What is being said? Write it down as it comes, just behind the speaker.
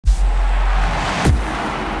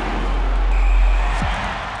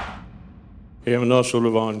Éamon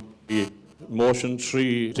O'Sullivan, motion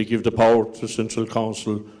 3 to give the power to Central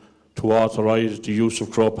Council to authorise the use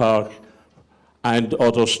of Croke Park and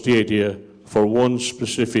other stadia for one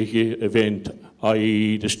specific event,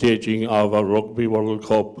 i.e. the staging of a Rugby World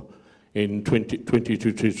Cup in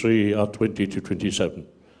 2023 or 2027.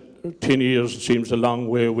 10 years seems a long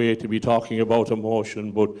way away to be talking about a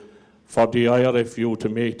motion, but for the IRFU to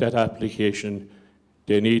make that application,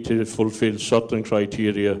 they need to fulfil certain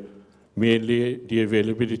criteria, mainly the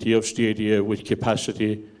availability of stadia with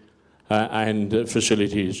capacity and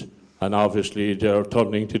facilities. And obviously they're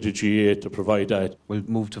turning to the GAA to provide that. We'll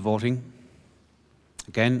move to voting.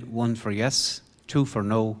 Again, 1 for yes, 2 for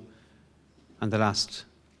no, and the last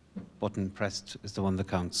button pressed is the one that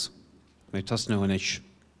counts. May Tusno and Ish.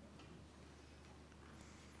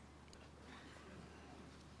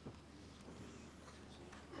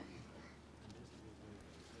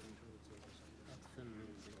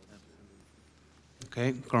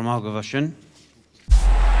 Okay, Cormac Gavashin.